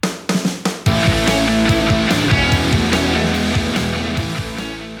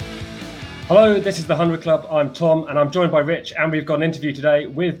Hello, this is the 100 Club. I'm Tom, and I'm joined by Rich, and we've got an interview today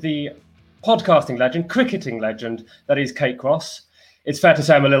with the podcasting legend, cricketing legend, that is Kate Cross. It's fair to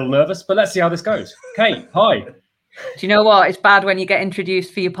say I'm a little nervous, but let's see how this goes. Kate, hi. Do you know what? It's bad when you get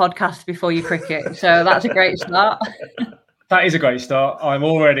introduced for your podcast before you cricket, so that's a great start. That is a great start. I'm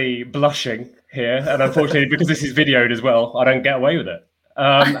already blushing here, and unfortunately, because this is videoed as well, I don't get away with it.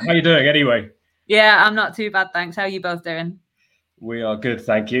 How are you doing anyway? Yeah, I'm not too bad, thanks. How are you both doing? We are good,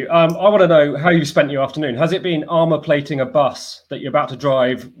 thank you. I want to know how you've spent your afternoon. Has it been armour plating a bus that you're about to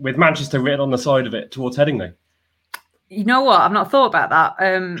drive with Manchester written on the side of it towards Headingley? You know what? I've not thought about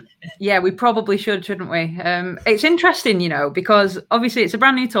that. Yeah, we probably should, shouldn't we? It's interesting, because obviously it's a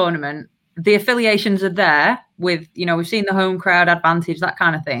brand new tournament. The affiliations are there with, we've seen the home crowd advantage, that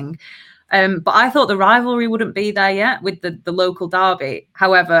kind of thing. But I thought the rivalry wouldn't be there yet with the local derby.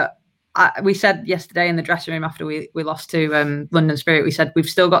 However, we said yesterday in the dressing room after we lost to London Spirit, we said we've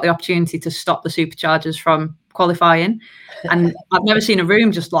still got the opportunity to stop the Superchargers from qualifying. And I've never seen a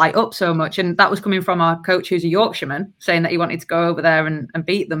room just light up so much. And that was coming from our coach, who's a Yorkshireman, saying that he wanted to go over there and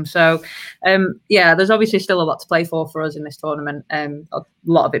beat them. So, yeah, there's obviously still a lot to play for us in this tournament. A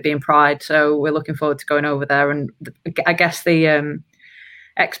lot of it being pride. So we're looking forward to going over there. And I guess the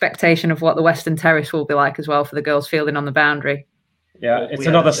expectation of what the Western Terrace will be like as well for the girls fielding on the boundary. Yeah, it's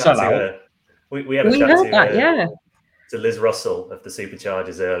another sellout. We had a chat to Liz Russell of the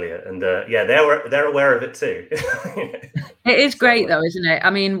Superchargers earlier, and yeah, they're aware of it too. It is great though, isn't it? I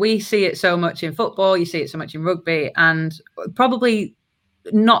mean, we see it so much in football, you see it so much in rugby, and probably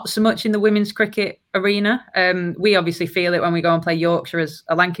not so much in the women's cricket arena. We obviously feel it when we go and play Yorkshire as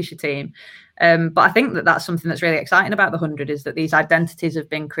a Lancashire team. But I think that's something that's really exciting about the 100 is that these identities have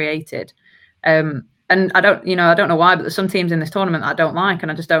been created. And I don't know why, but there's some teams in this tournament that I don't like, and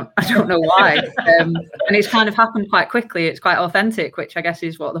I don't know why. And it's kind of happened quite quickly. It's quite authentic, which I guess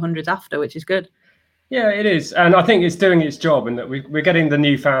is what the 100's after, which is good. Yeah, it is, and I think it's doing its job, and that we're getting the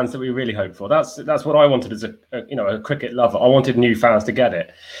new fans that we really hope for. That's what I wanted as a cricket lover. I wanted new fans to get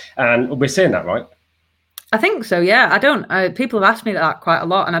it, and we're seeing that, right? I think so. Yeah, people have asked me that quite a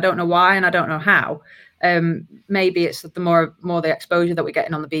lot, and I don't know why, and I don't know how. Maybe it's the more the exposure that we're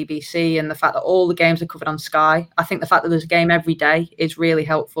getting on the BBC and the fact that all the games are covered on Sky. I think the fact that there's a game every day is really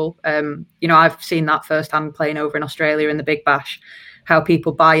helpful. I've seen that firsthand playing over in Australia in the Big Bash, how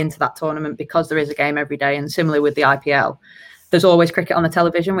people buy into that tournament because there is a game every day. And similarly with the IPL, there's always cricket on the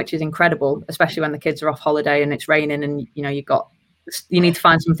television, which is incredible, especially when the kids are off holiday and it's raining and you need to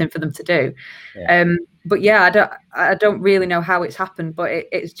find something for them to do. Yeah. But yeah, I don't really know how it's happened, but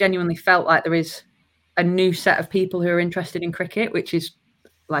it's genuinely felt like there is a new set of people who are interested in cricket, which is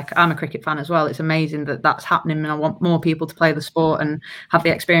like, I'm a cricket fan as well. It's amazing that that's happening, and I want more people to play the sport and have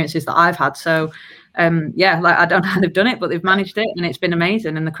the experiences that I've had. So yeah, like I don't know how they've done it, but they've managed it, and it's been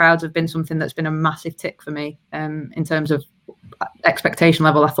amazing. And the crowds have been something that's been a massive tick for me in terms of expectation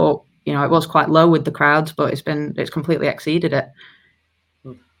level. I thought, it was quite low with the crowds, but it's completely exceeded it.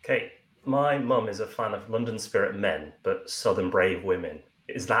 Okay, my mum is a fan of London Spirit men, but Southern Brave women.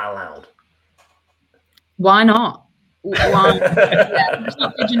 Is that allowed? Why not? Why? Let's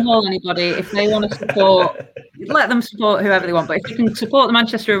not pigeonhole anybody. If they want to support, let them support whoever they want. But if you can support the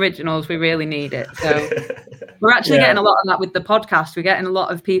Manchester Originals, we really need it. So we're actually getting a lot of that with the podcast. We're getting a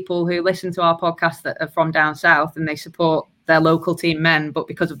lot of people who listen to our podcast that are from down south and they support their local team men, but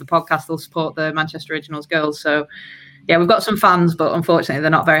because of the podcast, they'll support the Manchester Originals girls. So yeah, we've got some fans, but unfortunately,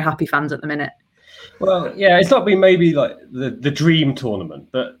 they're not very happy fans at the minute. Well, yeah, it's not been maybe like the dream tournament,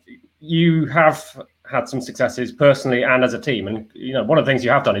 but you have had some successes personally and as a team. And, one of the things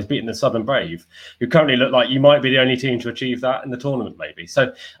you have done is beaten the Southern Brave, who currently look like you might be the only team to achieve that in the tournament, maybe.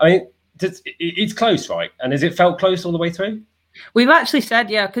 So, I mean, it's close, right? And has it felt close all the way through? We've actually said,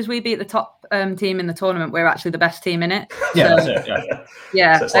 because we beat the top team in the tournament, we're actually the best team in it. Yeah, so, that's it,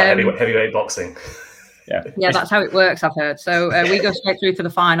 yeah. So it's like heavyweight boxing. Yeah, that's how it works, I've heard. So we go straight through to the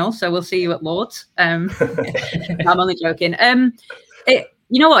final. So we'll see you at Lord's. I'm only joking.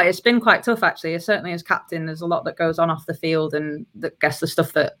 You know what? It's been quite tough, actually. Certainly as captain, there's a lot that goes on off the field and I guess the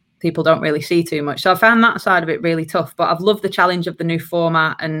stuff that people don't really see too much. So I found that side of it really tough. But I've loved the challenge of the new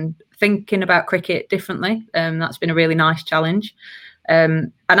format and thinking about cricket differently. That's been a really nice challenge.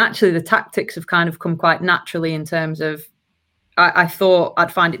 And actually, the tactics have kind of come quite naturally in terms of I thought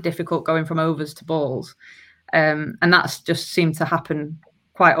I'd find it difficult going from overs to balls. And that's just seemed to happen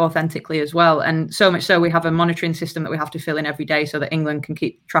quite authentically as well. And so much so we have a monitoring system that we have to fill in every day so that England can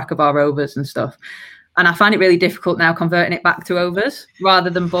keep track of our overs and stuff. And I find it really difficult now converting it back to overs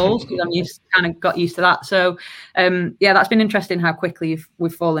rather than balls because I'm got used to that. So yeah, that's been interesting how quickly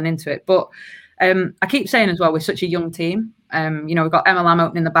we've fallen into it. But I keep saying as well, we're such a young team. We've got Emma Lamb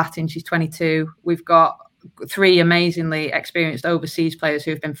opening the batting. She's 22. We've got 3 amazingly experienced overseas players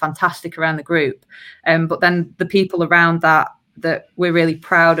who have been fantastic around the group. But then the people around that we're really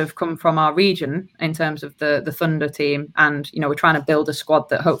proud of come from our region in terms of the Thunder team. And, we're trying to build a squad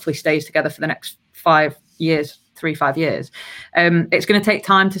that hopefully stays together for the next 5 years. It's going to take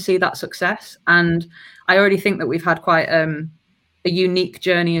time to see that success. And I already think that we've had quite a unique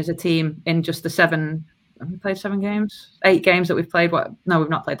journey as a team in just the 7. Have we played 7 games? 8 games that we've played. No, we've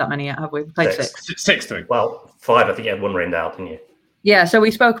not played that many yet, have we? We've played 6. 6. Well, 5. I think you had 1 rained out, didn't you? Yeah. So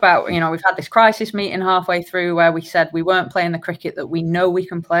we spoke about, we've had this crisis meeting halfway through where we said we weren't playing the cricket that we know we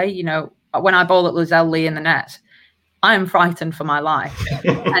can play. When I bowl at Lizelle Lee in the net, I am frightened for my life.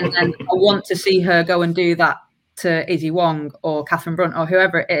 And I want to see her go and do that to Izzy Wong or Catherine Brunt or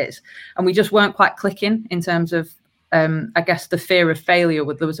whoever it is. And we just weren't quite clicking in terms of, I guess, the fear of failure.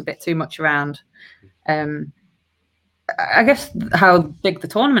 There was a bit too much around. I guess how big the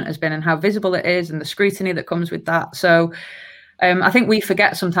tournament has been and how visible it is and the scrutiny that comes with that. So I think we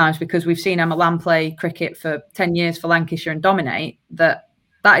forget sometimes, because we've seen Emma Lamb play cricket for 10 years for Lancashire and dominate, that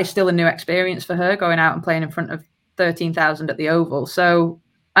is still a new experience for her, going out and playing in front of 13,000 at the Oval. So,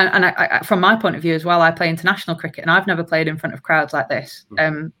 and I, from my point of view as well, I play international cricket and I've never played in front of crowds like this.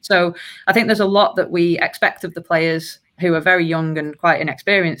 So I think there's a lot that we expect of the players who are very young and quite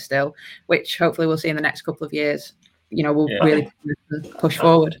inexperienced still, which hopefully we'll see in the next couple of years, will really push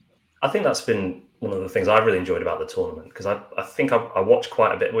forward. I think that's been one of the things I've really enjoyed about the tournament, because I think I watch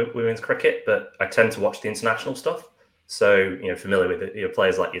quite a bit of women's cricket, but I tend to watch the international stuff. So, familiar with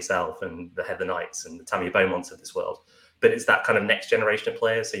players like yourself and the Heather Knights and the Tammy Beaumonts of this world. But it's that kind of next generation of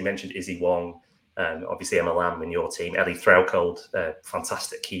players. So you mentioned Izzy Wong, obviously Emma Lamb in your team, Ellie Threlcold,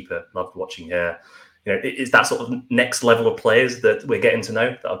 fantastic keeper, loved watching her. It's that sort of next level of players that we're getting to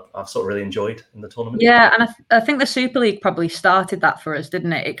know that I've sort of really enjoyed in the tournament. Yeah, and I think the Super League probably started that for us,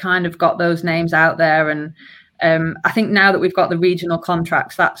 didn't it? It kind of got those names out there. And I think now that we've got the regional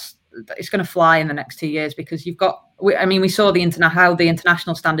contracts, it's going to fly in the next 2 years, because we saw how the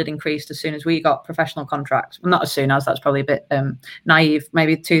international standard increased as soon as we got professional contracts. Well, not as soon as, that's probably a bit naive,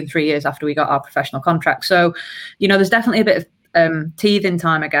 maybe 2-3 years after we got our professional contract. So, there's definitely a bit of teething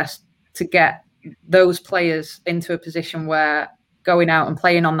time, I guess, to get those players into a position where going out and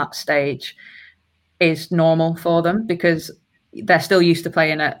playing on that stage is normal for them, because they're still used to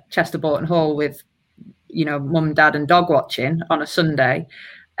playing at Chester Boughton Hall with, mum, dad and dog watching on a Sunday.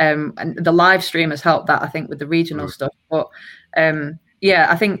 And the live stream has helped that, I think, with the regional stuff. But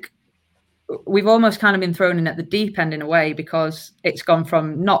I think we've almost kind of been thrown in at the deep end in a way, because it's gone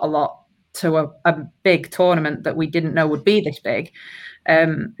from not a lot to a big tournament that we didn't know would be this big,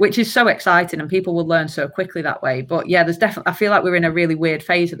 which is so exciting, and people will learn so quickly that way. But there's definitely, I feel like we're in a really weird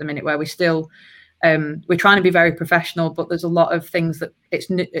phase at the minute where we still, we're trying to be very professional, but there's a lot of things that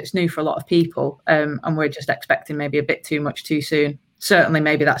it's new for a lot of people, and we're just expecting maybe a bit too much too soon. Certainly,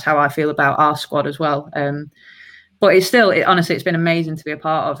 maybe that's how I feel about our squad as well. But honestly, it's been amazing to be a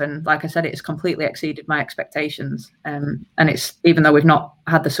part of. And like I said, it's completely exceeded my expectations. And it's, even though we've not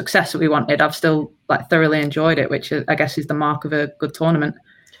had the success that we wanted, I've still thoroughly enjoyed it, which I guess is the mark of a good tournament.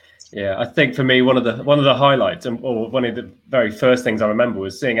 Yeah, I think for me, one of the highlights, or one of the very first things I remember,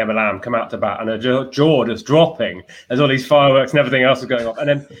 was seeing Emma Lamb come out to bat and her jaw just dropping as all these fireworks and everything else was going off. And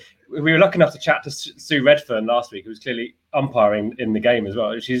then we were lucky enough to chat to Sue Redfern last week, who was clearly umpiring in the game as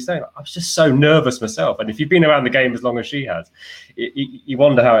well. She was saying, I was just so nervous myself. And if you've been around the game as long as she has, you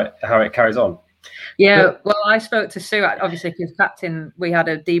wonder how it carries on. Yeah, well, I spoke to Sue, obviously, because captain, we had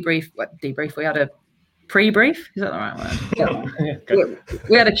a debrief, we had a pre-brief, is that the right word?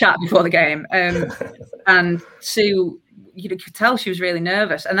 We had a chat before the game, and Sue, you could tell she was really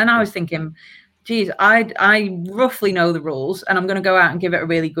nervous. And then I was thinking, geez, I roughly know the rules, and I'm going to go out and give it a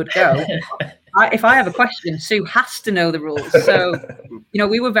really good go. If I have a question, Sue has to know the rules. So,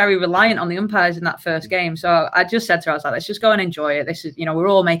 we were very reliant on the umpires in that first game. So I just said to her, I was like, let's just go and enjoy it. This is, we're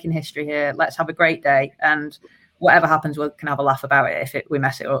all making history here. Let's have a great day. And whatever happens, we can have a laugh about it if we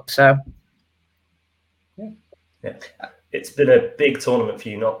mess it up. So, yeah. It's been a big tournament for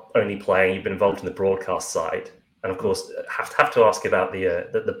you, not only playing, you've been involved in the broadcast side. And of course, have to ask about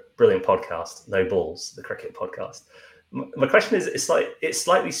the brilliant podcast, No Balls, the cricket podcast. My question is, it's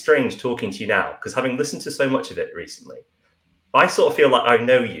slightly strange talking to you now, because having listened to so much of it recently, I sort of feel like I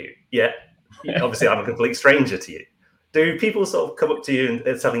know you, yet obviously I'm a complete stranger to you. Do people sort of come up to you and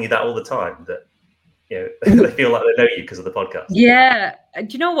they're telling you that all the time, that they feel like they know you because of the podcast? Yeah. Do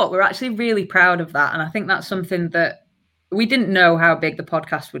you know what? We're actually really proud of that. And I think that's something that we didn't know how big the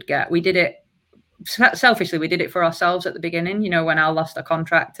podcast would get. We did it selfishly, we did it for ourselves at the beginning, when Al lost her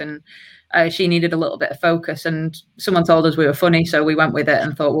contract and she needed a little bit of focus, and someone told us we were funny, so we went with it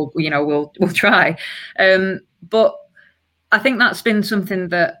and thought, well, we'll try. But I think that's been something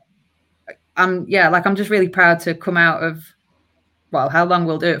that I'm just really proud to come out of. Well, how long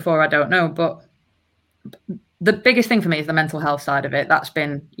we'll do it for, I don't know, but the biggest thing for me is the mental health side of it. That's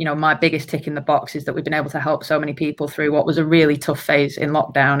been, my biggest tick in the box, is that we've been able to help so many people through what was a really tough phase in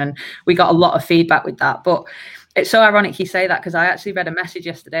lockdown. And we got a lot of feedback with that. But it's so ironic you say that, because I actually read a message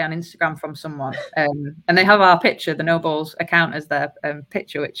yesterday on Instagram from someone, and they have our picture, the No Balls account, as their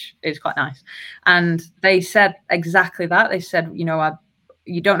picture, which is quite nice. And they said exactly that. They said,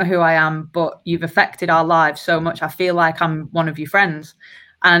 you don't know who I am, but you've affected our lives so much. I feel like I'm one of your friends.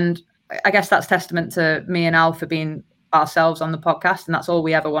 And I guess that's testament to me and Al for being ourselves on the podcast. And that's all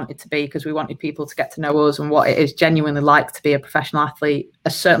we ever wanted to be, because we wanted people to get to know us and what it is genuinely like to be a professional athlete,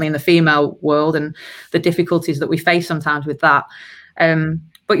 certainly in the female world, and the difficulties that we face sometimes with that.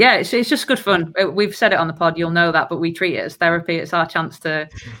 But yeah, it's just good fun. We've said it on the pod, you'll know that, but we treat it as therapy. It's our chance to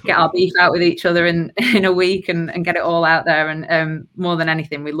get our beef out with each other in a week and get it all out there. And more than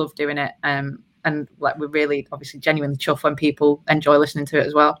anything, we love doing it. And we're really obviously genuinely chuffed when people enjoy listening to it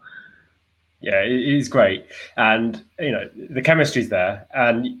as well. Yeah, it is great. And, the chemistry's there.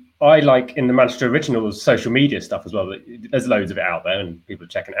 And I like in the Manchester Originals social media stuff as well. There's loads of it out there and people are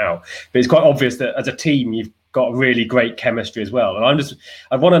checking it out. But it's quite obvious that as a team, you've got really great chemistry as well. And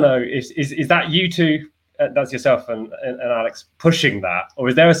I want to know, is that you two, that's yourself and Alex, pushing that? Or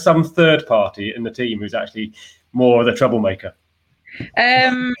is there some third party in the team who's actually more the troublemaker?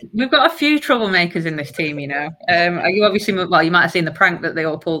 We've got a few troublemakers in this team, you obviously, you might have seen the prank that they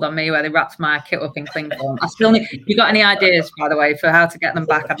all pulled on me where they wrapped my kit up in cling film. I still need, if you got any ideas, by the way, for how to get them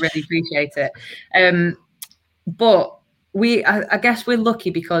back, I'd really appreciate it. But I guess we're lucky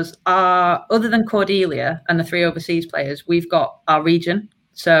because other than Cordelia and the 3 overseas players, we've got our region.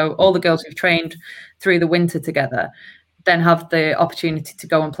 So all the girls who've trained through the winter together then have the opportunity to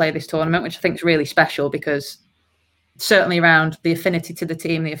go and play this tournament, which I think is really special, because certainly around the affinity to the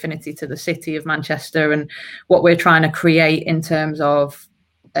team, the affinity to the city of Manchester, and what we're trying to create in terms of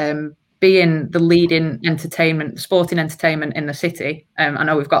being the leading sporting entertainment in the city. I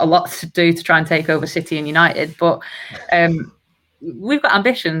know we've got a lot to do to try and take over City and United, but we've got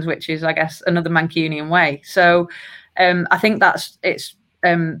ambitions, which is, I guess, another Mancunian way. So I think it's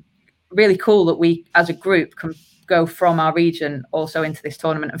really cool that we as a group can go from our region also into this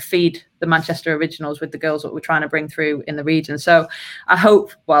tournament and feed the Manchester Originals with the girls that we're trying to bring through in the region. So I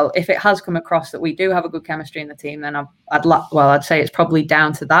hope, if it has come across that we do have a good chemistry in the team, then I'd say it's probably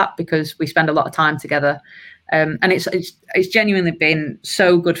down to that, because we spend a lot of time together. And it's genuinely been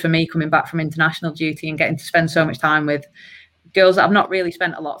so good for me coming back from international duty and getting to spend so much time with girls that I've not really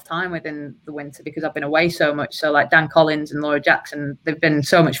spent a lot of time with in the winter because I've been away so much. So like Dan Collins and Laura Jackson, they've been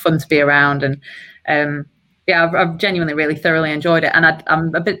so much fun to be around. And I've genuinely really thoroughly enjoyed it. And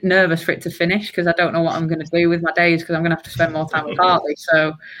I'm a bit nervous for it to finish, because I don't know what I'm going to do with my days, because I'm going to have to spend more time with Hartley.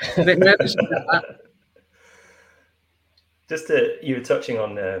 So a bit nervous about that. You were touching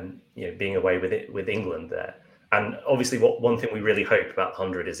on being away with England there. And obviously one thing we really hope about the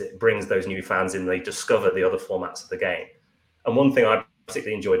 100 is it brings those new fans in, they discover the other formats of the game. And one thing I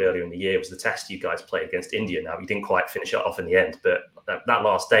particularly enjoyed earlier in the year was the test you guys played against India. Now, you didn't quite finish it off in the end, but that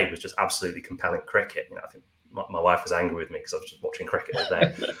last day was just absolutely compelling cricket. I think my wife was angry with me because I was just watching cricket all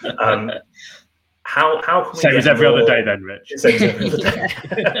day. How can we same as every other day then, Rich? Same as every other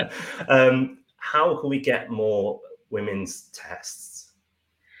day. How can we get more women's tests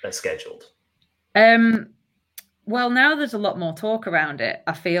scheduled? Well, now there's a lot more talk around it.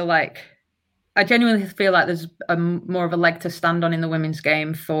 I genuinely feel like there's more of a leg to stand on in the women's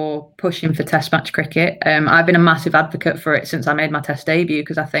game for pushing for test match cricket. I've been a massive advocate for it since I made my test debut,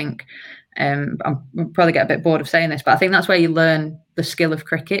 because I think I'll probably get a bit bored of saying this, but I think that's where you learn the skill of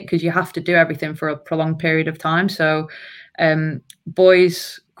cricket, because you have to do everything for a prolonged period of time. So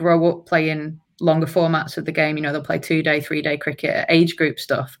boys grow up playing longer formats of the game. They'll play 2-day, 3-day cricket, age group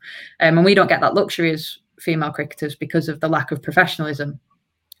stuff. And we don't get that luxury as female cricketers because of the lack of professionalism.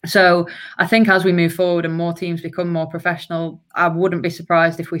 So I think as we move forward and more teams become more professional, I wouldn't be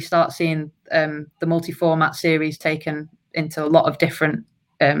surprised if we start seeing the multi-format series taken into a lot of different,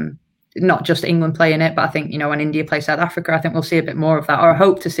 not just England playing it, but I think, when India plays South Africa, I think we'll see a bit more of that, or I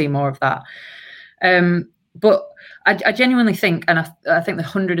hope to see more of that. But I genuinely think, and I think the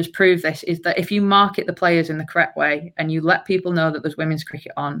 100 has proved this, is that if you market the players in the correct way and you let people know that there's women's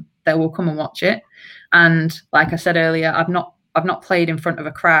cricket on, they will come and watch it. And like I said earlier, I've not played in front of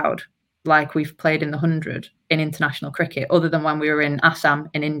a crowd like we've played in the 100 in international cricket, other than when we were in Assam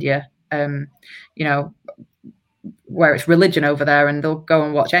in India you know, where it's religion over there, and they'll go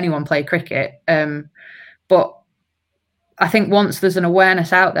and watch anyone play cricket. But I think once there's an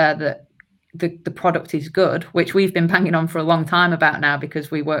awareness out there that the product is good, which we've been banging on for a long time about now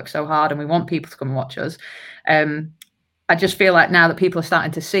because we work so hard and we want people to come and watch us. I just feel like now that people are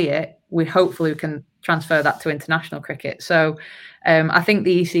starting to see it, we hopefully can transfer that to international cricket. So I think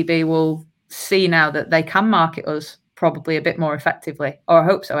the ECB will see now that they can market us probably a bit more effectively, or I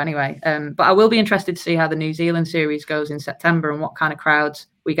hope so anyway. But I will be interested to see how the New Zealand series goes in September and what kind of crowds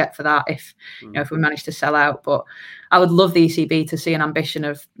we get for that if if we manage to sell out. But I would love the ECB to see an ambition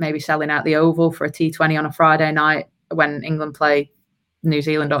of maybe selling out the Oval for a T20 on a Friday night when England play New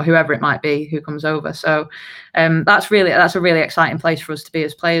Zealand or whoever it might be who comes over. So that's a really exciting place for us to be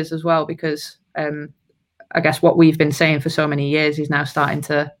as players as well, because I guess what we've been saying for so many years is now starting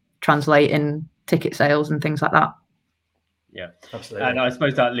to translate in ticket sales and things like that. Yeah, absolutely. And I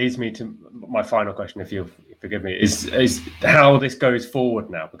suppose that leads me to my final question, if you'll forgive me, is how this goes forward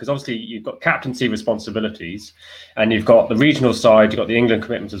now, because obviously you've got captaincy responsibilities and you've got the regional side, you've got the England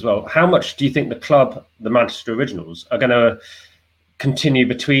commitments as well. How much do you think the club, the Manchester Originals, are going to continue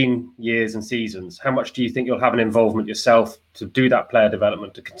between years and seasons? How much do you think you'll have an involvement yourself to do that player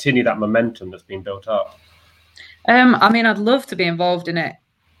development, to continue that momentum that's been built up? I mean, I'd love to be involved in it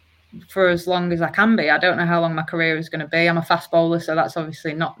for as long as I can be. I don't know how long my career is going to be. I'm a fast bowler, so that's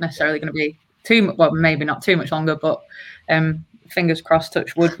obviously not necessarily going to be well, maybe not too much longer, but fingers crossed,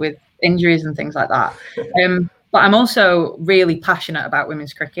 touch wood, with injuries and things like that. But I'm also really passionate about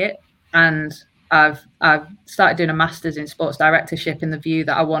women's cricket, and I've started doing a master's in sports directorship in the view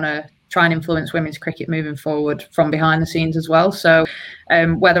that I want to try and influence women's cricket moving forward from behind the scenes as well. So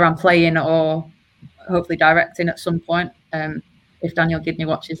whether I'm playing or hopefully directing at some point, if Daniel Gidney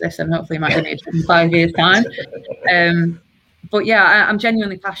watches this, and hopefully he might be in 5 years' time. But yeah, I'm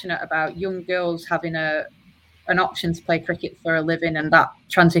genuinely passionate about young girls having an option to play cricket for a living, and that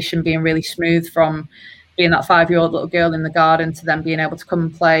transition being really smooth from being that 5-year-old little girl in the garden to then being able to come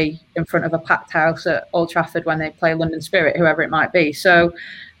and play in front of a packed house at Old Trafford when they play London Spirit, whoever it might be. So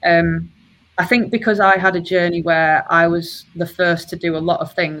I think because I had a journey where I was the first to do a lot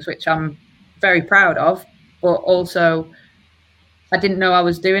of things, which I'm very proud of, but also I didn't know I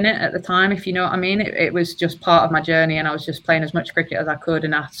was doing it at the time, if you know what I mean. It was just part of my journey, and I was just playing as much cricket as I could.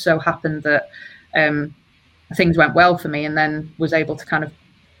 And it so happened that things went well for me, and then was able to kind of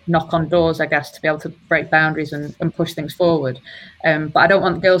knock on doors, I guess, to be able to break boundaries and push things forward. But I don't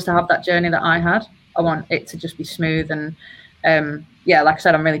want the girls to have that journey that I had. I want it to just be smooth. And yeah, like I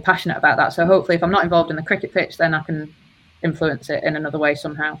said, I'm really passionate about that. So hopefully if I'm not involved in the cricket pitch, then I can influence it in another way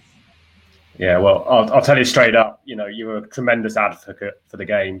somehow. Yeah, well, I'll tell you straight up, you're a tremendous advocate for the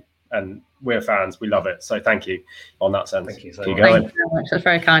game, and we're fans. We love it. So thank you on that sense. Thank you so much. Thank you very much. That's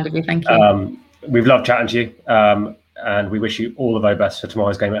very kind of you. Thank you. We've loved chatting to you, and we wish you all the very best for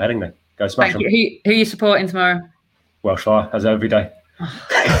tomorrow's game at Headingley. Go smash them. Who are you supporting tomorrow? Welsh Fire, as every day.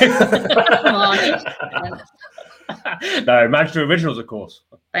 Come on. No, Manchester Originals, of course.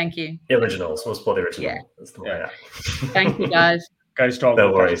 Thank you. The Originals. We'll support the Original. Yeah. That's the way. Thank you, guys. Go strong.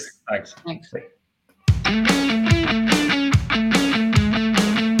 No worries. Thanks. Thanks.